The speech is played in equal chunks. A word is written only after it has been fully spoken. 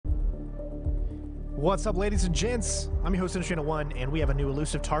What's up, ladies and gents? I'm your host, CenterStrain01, and we have a new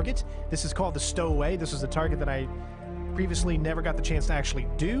elusive target. This is called the Stowaway. This is a target that I previously never got the chance to actually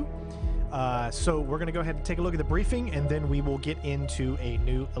do. So we're going to go ahead and take a look at the briefing, and then we will get into a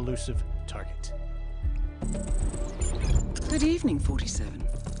new elusive target. Good evening, 47.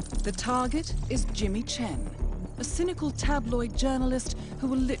 The target is Jimmy Chen, a cynical tabloid journalist who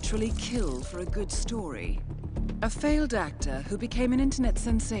will literally kill for a good story. A failed actor who became an internet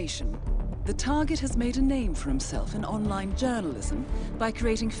sensation. The target has made a name for himself in online journalism by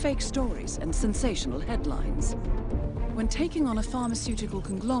creating fake stories and sensational headlines. When taking on a pharmaceutical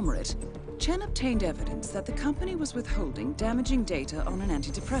conglomerate, Chen obtained evidence that the company was withholding damaging data on an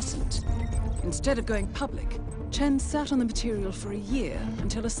antidepressant. Instead of going public, Chen sat on the material for a year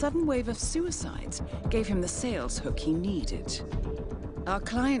until a sudden wave of suicides gave him the sales hook he needed. Our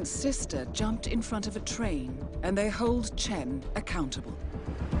client's sister jumped in front of a train, and they hold Chen accountable.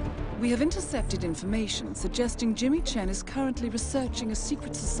 We have intercepted information suggesting Jimmy Chen is currently researching a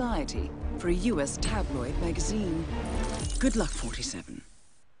secret society for a US tabloid magazine. Good luck, 47.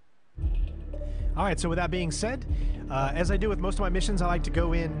 All right, so with that being said, as I do with most of my missions, I like to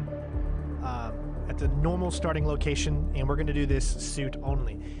go in at the normal starting location, and we're going to do this suit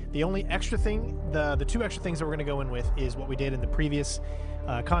only. The only extra thing, the two extra things that we're going to go in with is what we did in the previous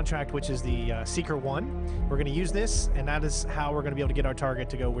contract, which is the Seeker 1. We're going to use this, and that is how we're going to be able to get our target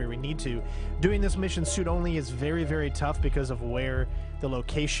to go where we need to. Doing this mission suit only is very, very tough because of where the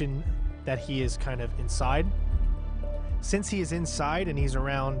location that he is kind of inside. Since he is inside and he's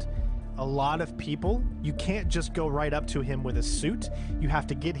around a lot of people, you can't just go right up to him with a suit. You have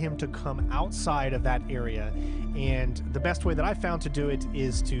to get him to come outside of that area. And the best way that I found to do it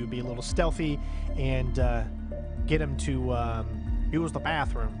is to be a little stealthy and get him to use the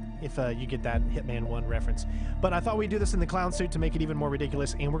bathroom, if you get that Hitman 1 reference. But I thought we'd do this in the clown suit to make it even more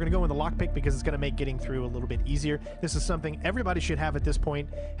ridiculous, and we're going to go in the lockpick because it's going to make getting through a little bit easier. This is something everybody should have at this point,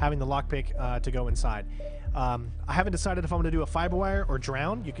 having the lockpick to go inside. I haven't decided if I'm going to do a fiber wire or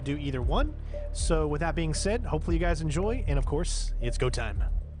drown. You could do either one. So with that being said, hopefully you guys enjoy, and of course, it's go time.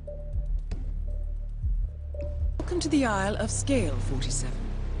 Welcome to the Isle of Scale, 47.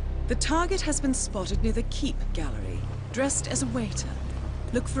 The target has been spotted near the Keep Gallery, dressed as a waiter.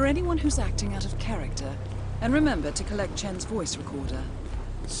 Look for anyone who's acting out of character, and remember to collect Chen's voice recorder.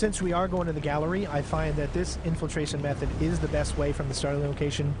 Since we are going to the gallery, I find that this infiltration method is the best way from the starting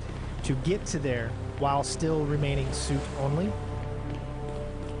location to get to there while still remaining suit only.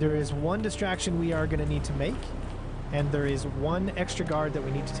 There is one distraction we are going to need to make, and there is one extra guard that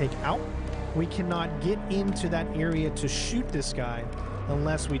we need to take out. We cannot get into that area to shoot this guy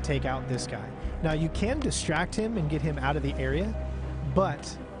unless we take out this guy. Now, you can distract him and get him out of the area,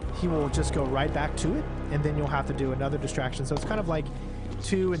 but he will just go right back to it, and then you'll have to do another distraction. So it's kind of like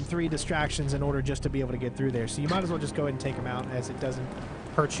 2 and 3 distractions in order just to be able to get through there. So you might as well just go ahead and take him out, as it doesn't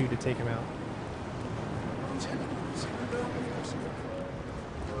hurt you to take him out.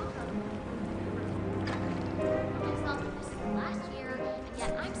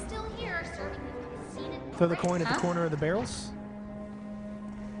 Throw the coin at the corner of the barrels.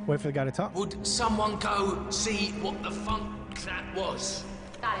 Wait for the guy to talk. Would someone go see what the funk that was?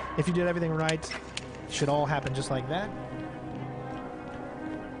 Got it. If you did everything right, it should all happen just like that.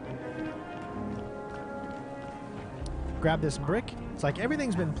 Grab this brick. It's like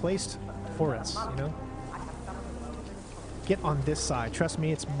everything's been placed for us, you know? Get on this side. Trust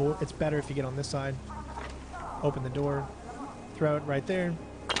me, it's better if you get on this side. Open the door, throw it right there,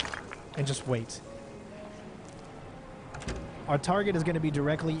 and just wait. Our target is going to be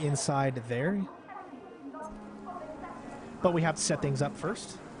directly inside there, but we have to set things up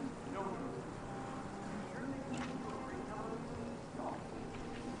first.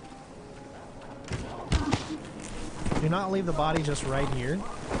 Do not leave the body just right here,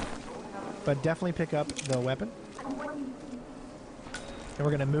 but definitely pick up the weapon. And we're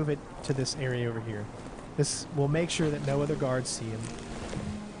going to move it to this area over here. This will make sure that no other guards see him.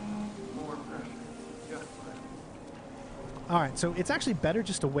 Alright, so it's actually better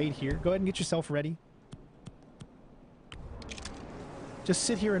just to wait here. Go ahead and get yourself ready. Just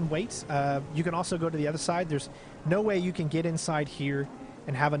sit here and wait. You can also go to the other side. There's no way you can get inside here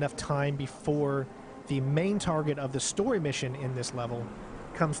and have enough time before the main target of the story mission in this level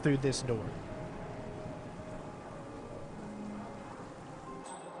comes through this door.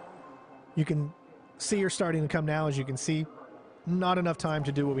 You can see her starting to come now, as you can see. Not enough time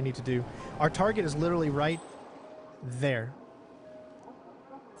to do what we need to do. Our target is literally right there.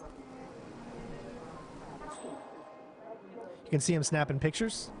 You can see him snapping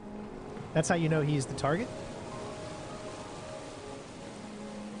pictures. That's how you know he's the target.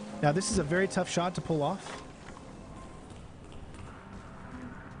 Now, this is a very tough shot to pull off.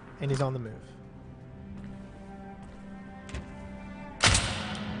 And he's on the move.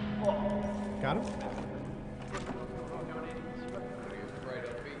 Got him?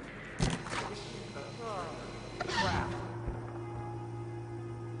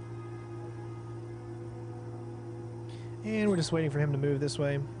 And we're just waiting for him to move this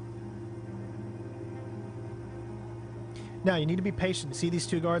way. Now, you need to be patient. See these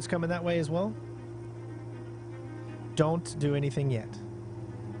two guards coming that way as well? Don't do anything yet.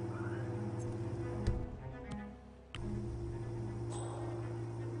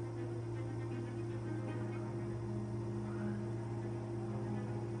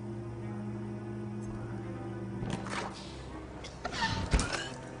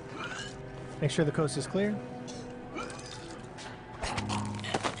 Make sure the coast is clear.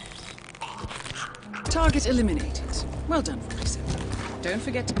 Target eliminated. Well done, 47. Don't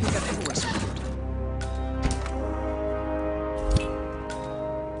forget to pick up your voice recorder.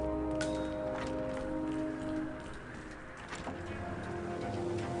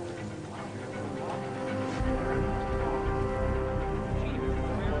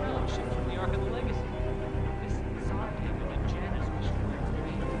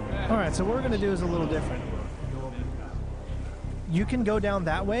 Alright, so what we're going to do is a little different. You can go down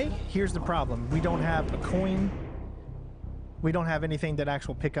that way. Here's the problem. We don't have a coin. We don't have anything that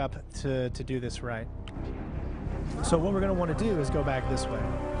actual pick up to do this right. So what we're going to want to do is go back this way.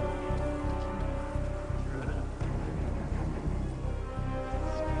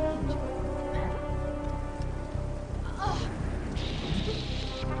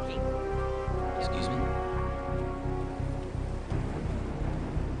 Excuse me?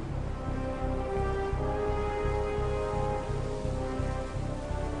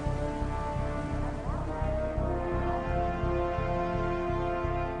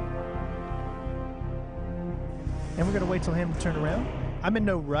 And we're going to wait till him to turn around. I'm in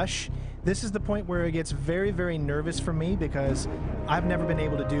no rush. This is the point where it gets very, very nervous for me because I've never been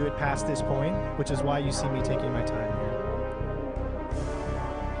able to do it past this point, which is why you see me taking my time here.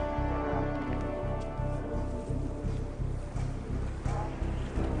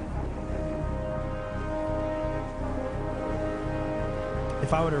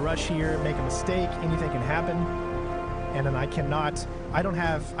 If I were to rush here, make a mistake, anything can happen. And then I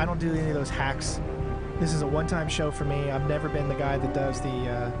don't do any of those hacks. This is a one-time show for me. I've never been the guy that does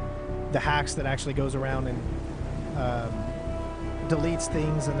the hacks that actually goes around and deletes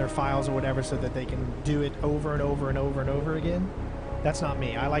things in their files or whatever so that they can do it over and over and over and over again. That's not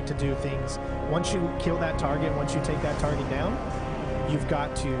me. I like to do things. Once you kill that target, once you take that target down, you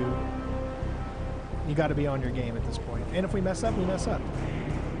got to be on your game at this point. And if we mess up, we mess up.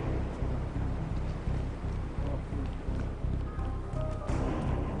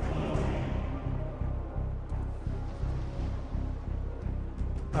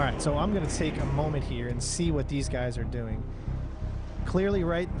 Alright, so I'm going to take a moment here and see what these guys are doing. Clearly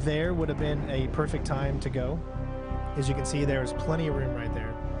right there would have been a perfect time to go. As you can see, there's plenty of room right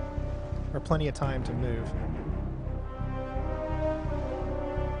there. Or plenty of time to move.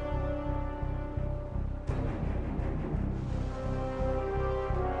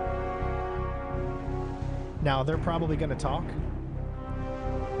 Now, they're probably going to talk.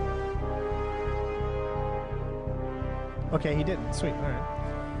 Okay, he didn't. Sweet, alright.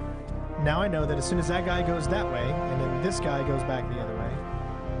 Now I know that as soon as that guy goes that way, and then this guy goes back the other way,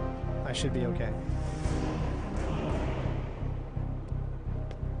 I should be okay.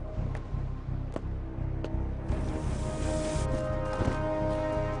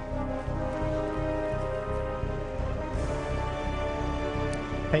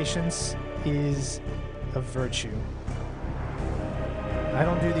 Patience is a virtue. I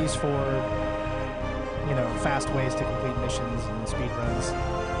don't do these for, you know, fast ways to complete missions and speed runs.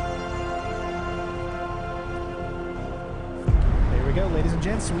 There we go, ladies and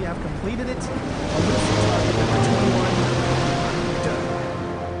gents. We have completed it. Elusive target number 21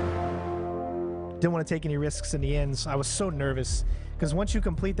 done. Didn't want to take any risks in the ends. I was so nervous because once you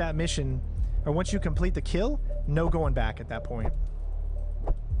complete that mission, or once you complete the kill, no going back at that point.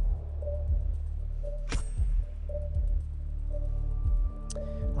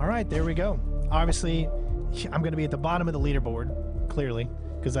 All right, there we go. Obviously, I'm going to be at the bottom of the leaderboard, clearly,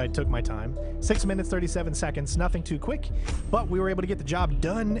 because I took my time. 6 minutes, 37 seconds, nothing too quick, but we were able to get the job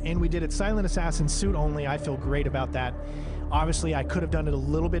done, and we did it Silent Assassin suit only. I feel great about that. Obviously, I could have done it a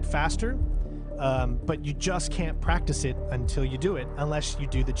little bit faster, but you just can't practice it until you do it, unless you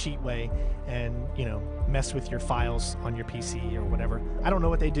do the cheat way and, you know, mess with your files on your PC or whatever. I don't know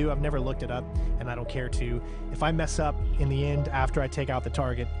what they do. I've never looked it up, and I don't care to. If I mess up in the end after I take out the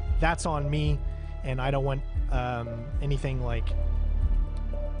target, that's on me, and I don't want anything like...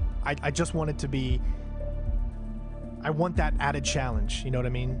 I just want it to be... I want that added challenge, you know what I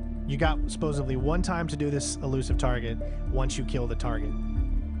mean? You got supposedly one time to do this elusive target once you kill the target.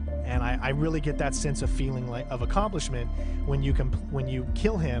 And I really get that sense of feeling like of accomplishment when you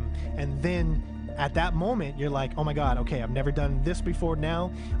kill him, and then at that moment you're like, oh my god, okay, I've never done this before.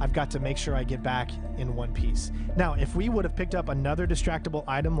 Now I've got to make sure I get back in one piece. Now, if we would have picked up another distractible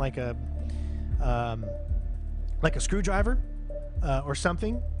item like a screwdriver or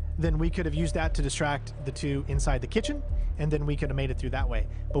something, then we could have used that to distract the two inside the kitchen, and then we could have made it through that way.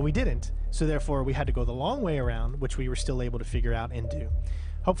 But we didn't, so therefore we had to go the long way around, which we were still able to figure out and do.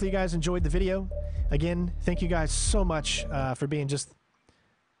 Hopefully you guys enjoyed the video. Again, thank you guys so much for being just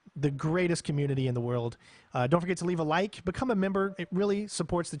the greatest community in the world. Don't forget to leave a like, become a member. It really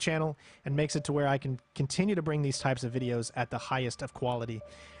supports the channel and makes it to where I can continue to bring these types of videos at the highest of quality.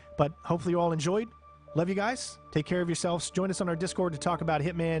 But hopefully you all enjoyed. Love you guys. Take care of yourselves. Join us on our Discord to talk about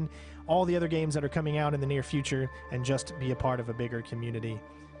Hitman, all the other games that are coming out in the near future, and just be a part of a bigger community.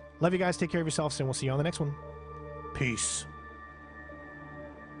 Love you guys. Take care of yourselves, and we'll see you on the next one. Peace.